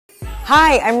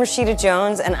Hi, I'm Rashida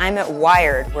Jones, and I'm at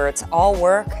Wired, where it's all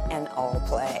work and all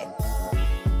play.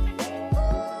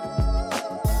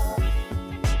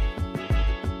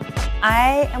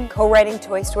 I am co-writing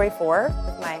Toy Story 4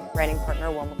 with my writing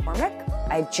partner, Will McCormick.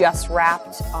 I just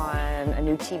wrapped on a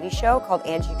new TV show called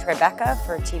Angie Tribeca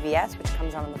for TBS, which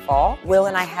comes out in the fall. Will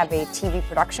and I have a TV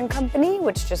production company,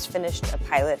 which just finished a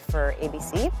pilot for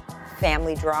ABC,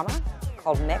 family drama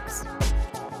called Mix.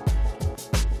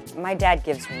 My dad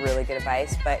gives really good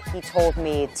advice, but he told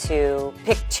me to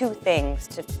pick two things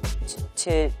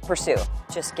to pursue.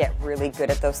 Just get really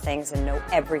good at those things and know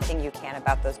everything you can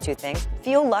about those two things.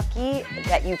 Feel lucky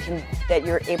that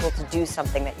you're able to do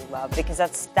something that you love, because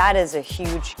that is a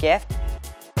huge gift.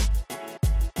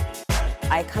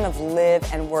 I kind of live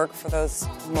and work for those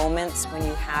moments when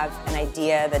you have an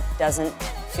idea that doesn't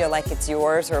feel like it's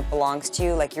yours or it belongs to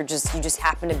you, like you just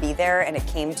happen to be there and it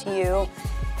came to you,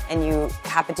 and you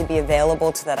happen to be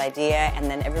available to that idea, and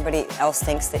then everybody else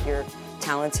thinks that you're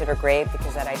talented or great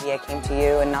because that idea came to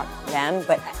you and not them,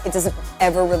 but it doesn't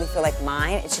ever really feel like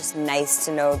mine. It's just nice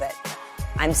to know that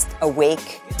I'm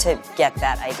awake to get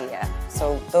that idea.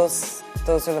 So those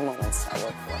are the moments I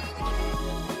work for.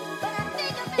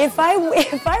 If I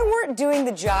weren't doing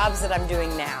the jobs that I'm doing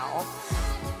now,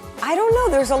 I don't know,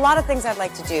 there's a lot of things I'd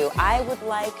like to do. I would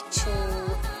like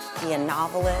to be a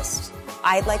novelist.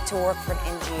 I'd like to work for an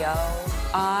NGO.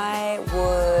 I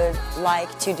would like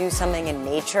to do something in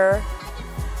nature.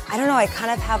 I don't know, I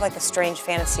kind of have like a strange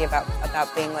fantasy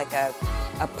about being like a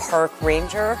park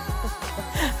ranger.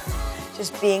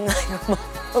 Just being like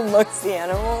amongst the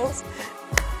animals.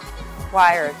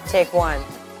 Wired, take one.